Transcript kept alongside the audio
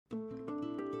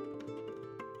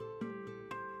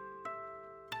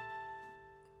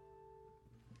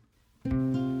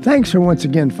Thanks for once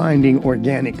again finding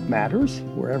Organic Matters.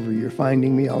 Wherever you're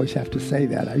finding me, I always have to say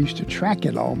that. I used to track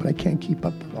it all, but I can't keep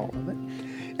up with all of it.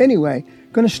 Anyway,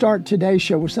 going to start today's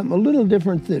show with something a little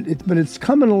different, but it's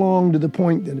coming along to the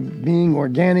point that being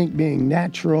organic, being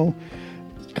natural,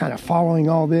 kind of following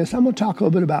all this. I'm going to talk a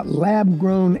little bit about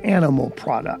lab-grown animal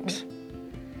products.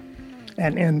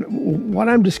 And what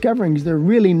I'm discovering is they're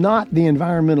really not the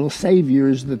environmental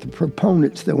saviors that the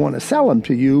proponents that want to sell them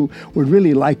to you would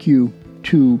really like you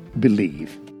to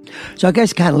believe. So I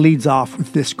guess it kind of leads off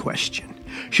with this question.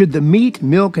 Should the meat,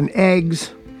 milk, and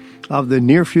eggs of the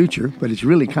near future, but it's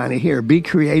really kind of here, be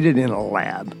created in a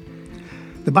lab?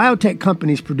 The biotech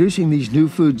companies producing these new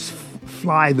foods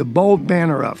fly the bold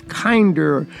banner of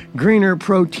kinder, greener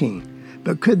protein.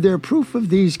 But could their proof of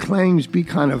these claims be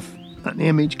kind of an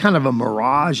image, kind of a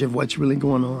mirage of what's really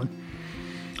going on?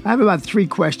 I have about 3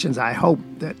 questions I hope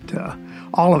that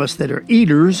all of us that are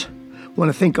eaters want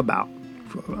to think about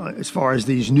as far as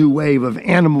these new wave of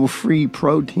animal-free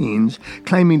proteins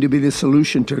claiming to be the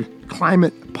solution to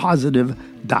climate-positive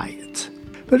diets.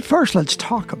 But first, let's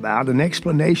talk about an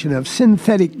explanation of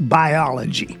synthetic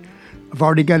biology. I've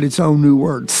already got its own new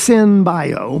word,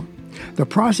 synbio, the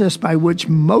process by which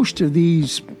most of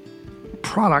these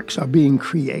products are being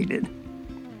created.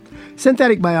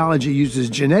 Synthetic biology uses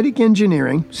genetic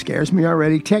engineering, scares me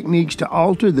already, techniques to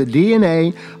alter the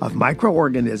DNA of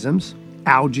microorganisms,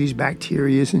 algae,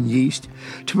 bacteria, and yeast,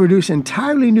 to produce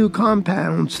entirely new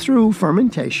compounds through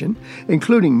fermentation,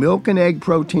 including milk and egg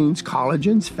proteins,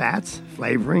 collagens, fats,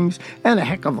 flavorings, and a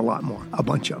heck of a lot more, a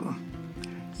bunch of them.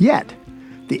 Yet,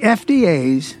 the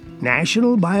FDA's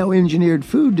National Bioengineered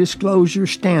Food Disclosure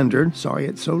Standard, sorry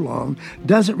it's so long,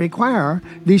 doesn't require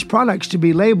these products to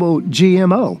be labeled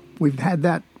GMO. We've had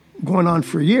that going on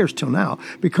for years till now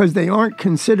because they aren't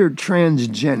considered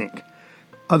transgenic.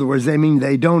 In other words, they mean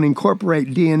they don't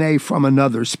incorporate DNA from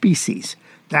another species.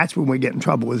 That's when we get in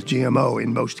trouble with GMO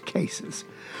in most cases.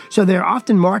 So they're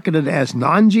often marketed as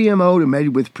non-GMO,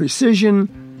 made with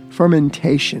precision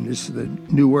fermentation is the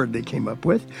new word they came up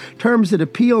with, terms that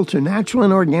appeal to natural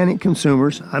and organic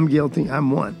consumers. I'm guilty,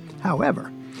 I'm one.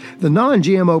 However, the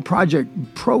non-GMO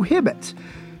project prohibits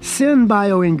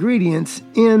synbio ingredients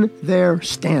in their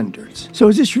standards. So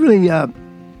is this really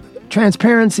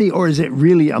transparency or is it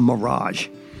really a mirage?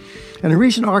 In a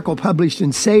recent article published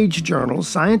in Sage Journal,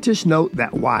 scientists note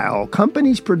that while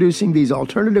companies producing these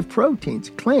alternative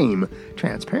proteins claim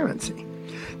transparency,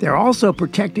 they're also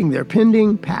protecting their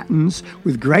pending patents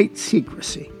with great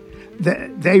secrecy.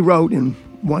 They wrote in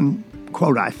one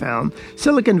quote I found,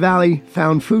 Silicon Valley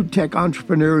found food tech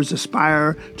entrepreneurs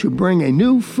aspire to bring a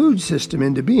new food system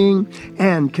into being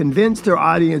and convince their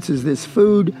audiences this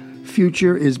food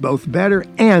future is both better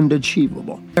and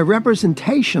achievable. Their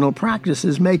representational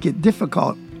practices make it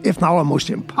difficult, if not almost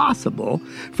impossible,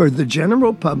 for the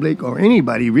general public or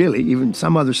anybody really, even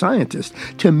some other scientists,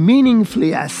 to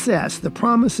meaningfully assess the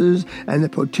promises and the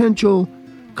potential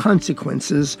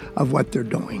consequences of what they're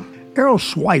doing. Errol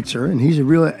Schweitzer, and he's a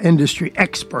real industry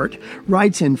expert,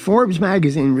 writes in Forbes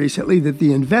magazine recently that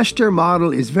the investor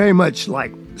model is very much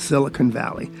like Silicon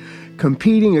Valley,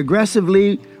 competing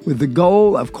aggressively with the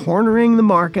goal of cornering the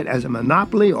market as a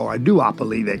monopoly or a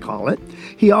duopoly, they call it.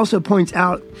 He also points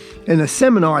out in a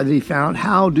seminar that he found,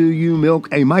 How Do You Milk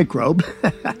a Microbe?,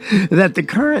 that the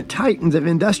current titans of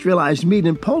industrialized meat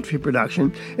and poultry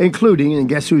production, including, and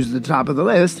guess who's at the top of the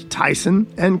list, Tyson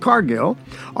and Cargill,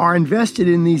 are invested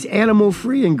in these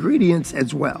animal-free ingredients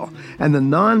as well. And the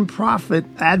nonprofit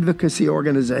advocacy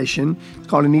organization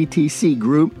called an ETC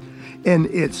group, in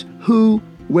its Who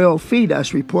Will Feed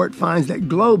Us report, finds that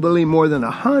globally more than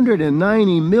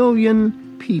 190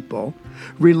 million people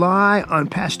rely on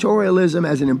pastoralism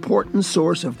as an important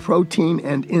source of protein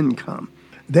and income.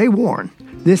 They warn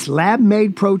this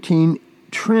lab-made protein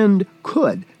trend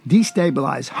could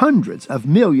destabilize hundreds of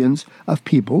millions of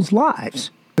people's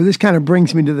lives. So this kind of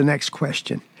brings me to the next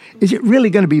question. Is it really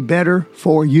going to be better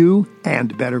for you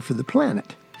and better for the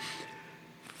planet?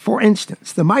 For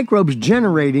instance, the microbes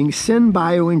generating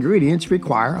synbio ingredients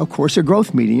require, of course, a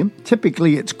growth medium.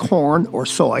 Typically, it's corn or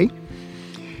soy.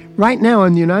 Right now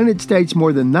in the United States,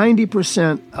 more than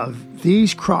 90% of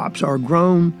these crops are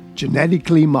grown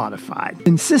genetically modified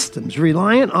in systems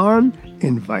reliant on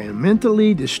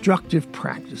environmentally destructive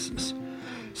practices.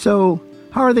 So,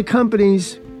 how are the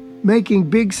companies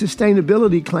making big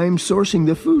sustainability claims sourcing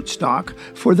the food stock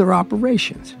for their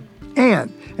operations?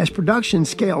 And as production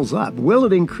scales up, will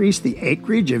it increase the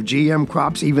acreage of GM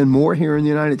crops even more here in the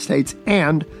United States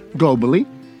and globally?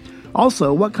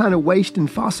 Also, what kind of waste and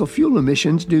fossil fuel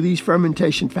emissions do these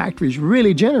fermentation factories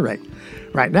really generate?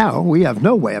 Right now, we have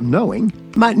no way of knowing.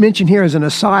 I might mention here as an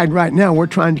aside, right now we're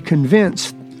trying to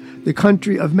convince the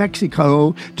country of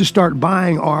Mexico to start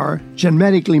buying our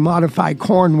genetically modified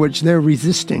corn, which they're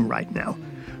resisting right now.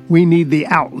 We need the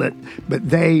outlet, but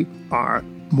they are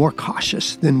more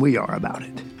cautious than we are about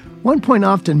it. One point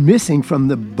often missing from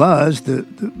the buzz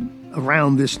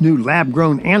around this new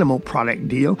lab-grown animal product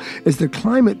deal is the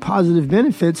climate-positive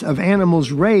benefits of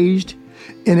animals raised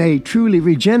in a truly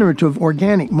regenerative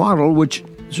organic model, which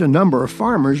there's a number of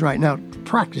farmers right now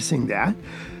practicing that.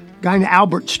 Guy named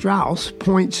Albert Strauss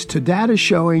points to data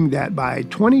showing that by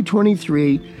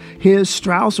 2023, his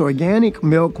Strauss organic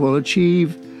milk will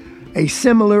achieve a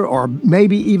similar or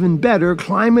maybe even better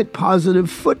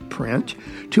climate-positive footprint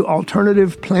to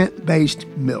alternative plant-based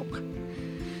milk.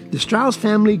 The Strauss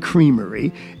Family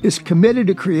Creamery is committed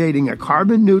to creating a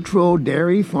carbon-neutral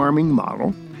dairy farming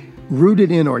model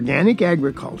rooted in organic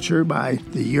agriculture by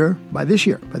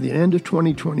the end of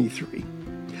 2023.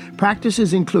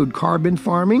 Practices include carbon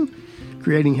farming,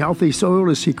 creating healthy soil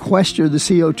to sequester the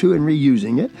CO2 and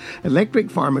reusing it, electric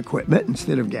farm equipment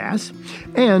instead of gas,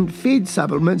 and feed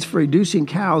supplements for reducing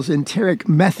cows' enteric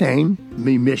methane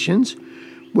emissions,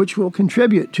 which will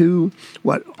contribute to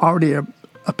what already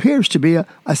appears to be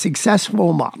a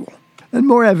successful model. And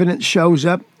more evidence shows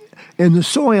up in the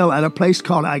soil at a place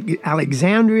called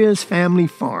Alexandria's Family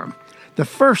Farm, the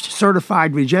first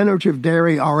certified regenerative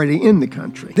dairy already in the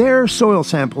country. Their soil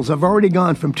samples have already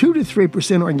gone from 2 to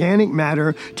 3% organic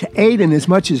matter to 8 and as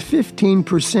much as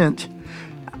 15%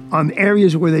 on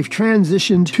areas where they've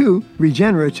transitioned to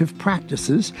regenerative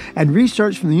practices, and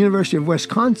research from the University of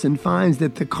Wisconsin finds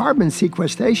that the carbon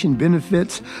sequestration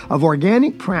benefits of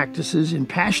organic practices in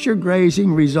pasture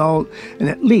grazing result in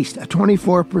at least a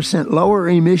 24% lower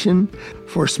emission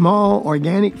for small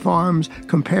organic farms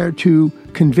compared to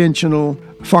conventional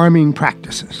farming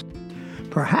practices.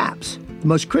 Perhaps the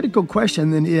most critical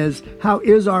question then is, how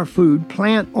is our food,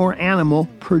 plant or animal,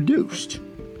 produced?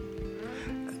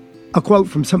 A quote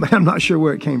from somebody, I'm not sure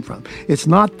where it came from. It's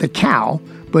not the cow,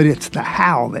 but it's the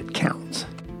how that counts.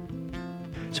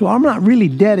 So I'm not really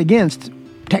dead against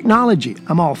technology.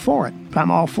 I'm all for it.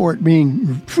 I'm all for it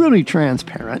being truly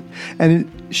transparent, and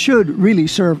it should really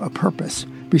serve a purpose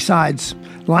besides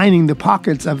lining the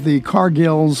pockets of the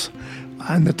Cargills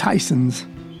and the Tysons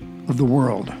of the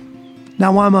world.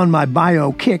 Now, while I'm on my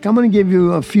bio kick, I'm going to give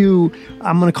you a few,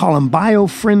 I'm going to call them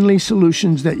bio-friendly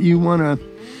solutions that you want to,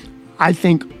 I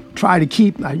think, try to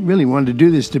keep. I really wanted to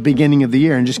do this at the beginning of the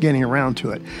year and just getting around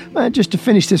to it. Just to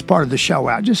finish this part of the show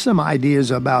out, just some ideas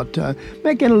about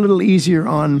making it a little easier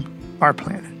on our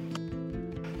planet.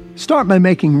 Start by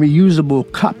making reusable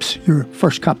cups your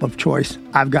first cup of choice.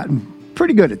 I've gotten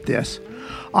pretty good at this.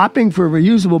 Opting for a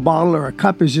reusable bottle or a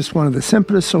cup is just one of the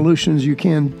simplest solutions you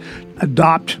can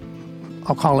adopt.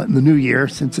 I'll call it in the new year,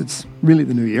 since it's really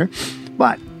the new year,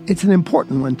 but it's an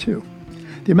important one too.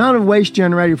 The amount of waste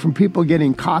generated from people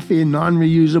getting coffee in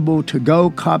non-reusable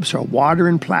to-go cups or water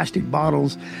in plastic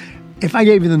bottles, if I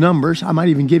gave you the numbers, I might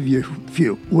even give you a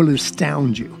few, will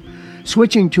astound you.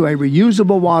 Switching to a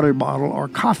reusable water bottle or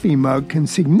coffee mug can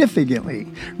significantly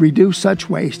reduce such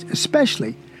waste,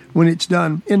 especially when it's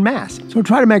done in mass. So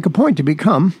try to make a point to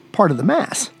become part of the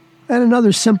mass. And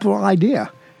another simple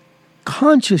idea,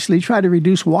 consciously try to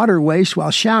reduce water waste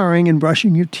while showering and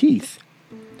brushing your teeth.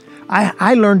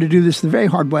 I learned to do this the very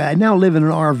hard way. I now live in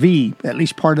an RV at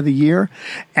least part of the year,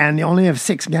 and they only have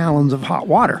 6 gallons of hot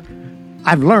water.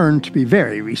 I've learned to be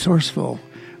very resourceful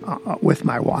with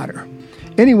my water.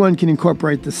 Anyone can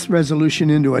incorporate this resolution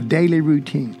into a daily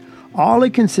routine. All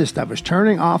it consists of is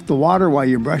turning off the water while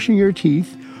you're brushing your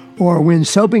teeth, or when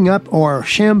soaping up or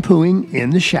shampooing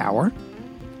in the shower.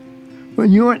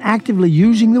 When you aren't actively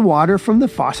using the water from the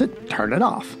faucet, turn it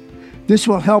off. This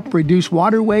will help reduce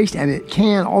water waste, and it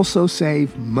can also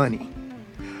save money.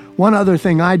 One other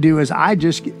thing I do is I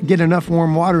just get enough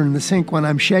warm water in the sink when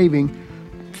I'm shaving,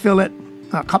 fill it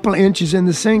a couple of inches in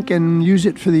the sink, and use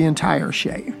it for the entire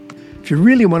shave. If you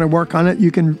really want to work on it,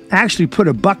 you can actually put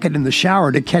a bucket in the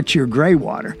shower to catch your gray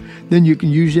water. Then you can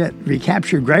use that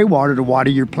recaptured gray water to water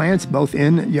your plants both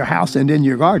in your house and in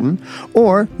your garden.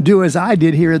 Or do as I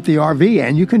did here at the RV,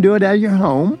 and you can do it at your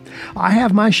home. I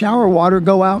have my shower water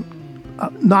go out,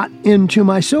 not into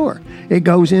my sewer. It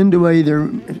goes into either,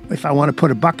 if I want to put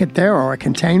a bucket there or a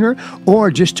container, or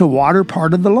just to water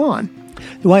part of the lawn.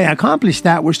 The way I accomplished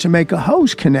that was to make a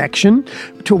hose connection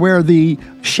to where the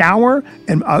shower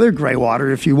and other gray water,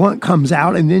 if you want, comes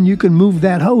out, and then you can move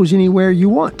that hose anywhere you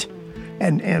want.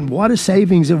 And what a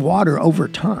savings of water over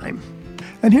time.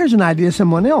 And here's an idea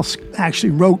someone else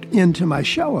actually wrote into my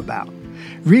show about.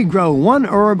 Regrow one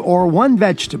herb or one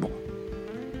vegetable.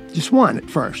 Just one at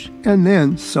first, and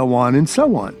then so on and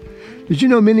so on. Did you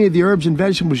know many of the herbs and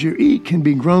vegetables you eat can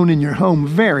be grown in your home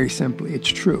very simply? It's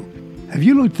true. Have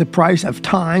you looked at the price of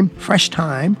thyme,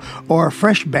 or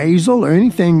fresh basil, or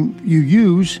anything you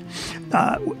use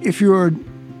if you're a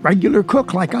regular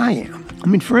cook like I am? I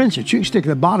mean, for instance, you can stick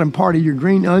the bottom part of your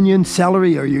green onion,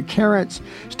 celery, or your carrots,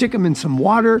 stick them in some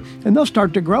water, and they'll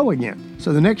start to grow again.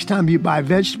 So the next time you buy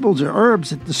vegetables or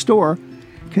herbs at the store,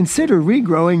 consider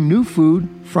regrowing new food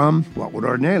from what would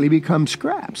ordinarily become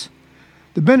scraps.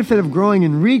 The benefit of growing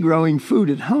and regrowing food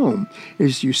at home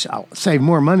is you save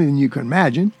more money than you can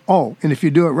imagine. Oh, and if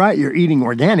you do it right, you're eating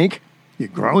organic, you're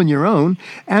growing your own,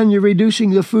 and you're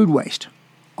reducing the food waste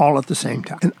all at the same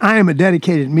time. And I am a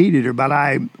dedicated meat eater, but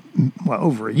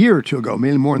over a year or two ago,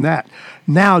 maybe more than that,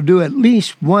 now do at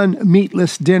least one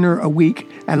meatless dinner a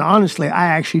week. And honestly, I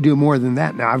actually do more than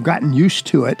that now. I've gotten used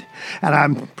to it. And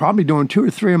I'm probably doing 2 or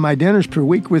 3 of my dinners per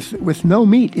week with no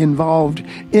meat involved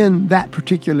in that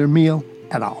particular meal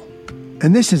at all.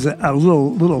 And this is a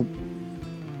little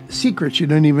secret you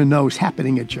don't even know is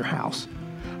happening at your house.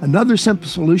 Another simple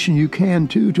solution you can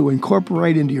to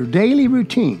incorporate into your daily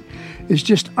routine is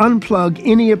just unplug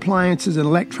any appliances and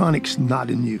electronics not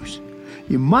in use.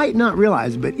 You might not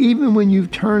realize, but even when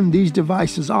you've turned these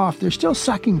devices off, they're still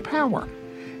sucking power.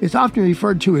 It's often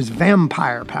referred to as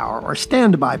vampire power or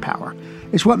standby power.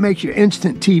 It's what makes your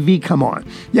instant TV come on.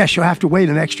 Yes, you'll have to wait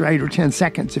an extra 8 or 10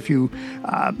 seconds if you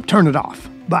turn it off.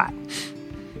 But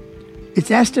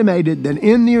it's estimated that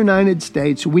in the United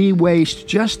States, we waste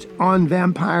just on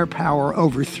vampire power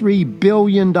over $3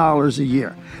 billion a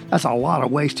year. That's a lot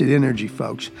of wasted energy,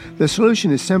 folks. The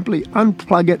solution is simply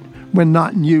unplug it when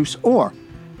not in use, or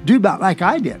do about like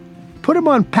I did. Put them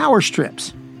on power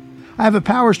strips. I have a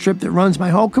power strip that runs my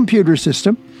whole computer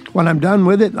system. When I'm done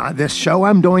with it, this show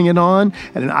I'm doing it on,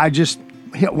 and I just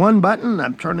hit one button,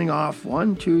 I'm turning off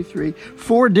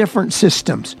 4 different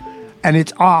systems, and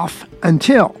it's off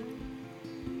until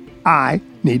I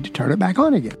need to turn it back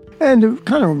on again. And to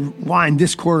kind of wind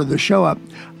this quarter of the show up,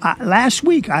 last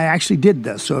week I actually did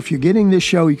this. So if you're getting this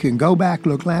show, you can go back,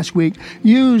 look last week,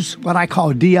 use what I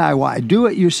call DIY,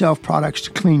 do-it-yourself products to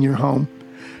clean your home.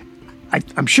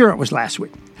 I'm sure it was last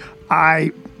week.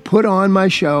 I put on my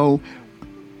show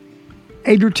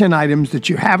 8 or 10 items that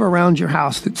you have around your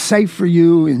house that's safe for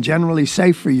you and generally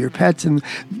safe for your pets,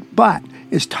 but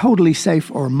is totally safe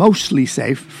or mostly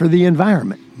safe for the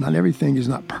environment. Not everything is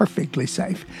not perfectly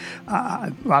safe.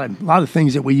 A lot of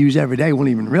things that we use every day won't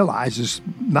even realize is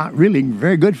not really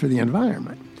very good for the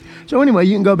environment. So anyway,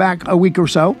 you can go back a week or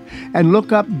so and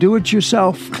look up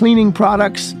do-it-yourself cleaning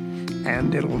products,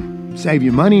 and it'll save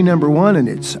you money, number one, and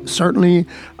it's certainly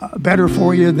better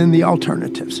for you than the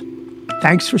alternatives.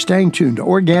 Thanks for staying tuned to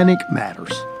Organic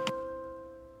Matters.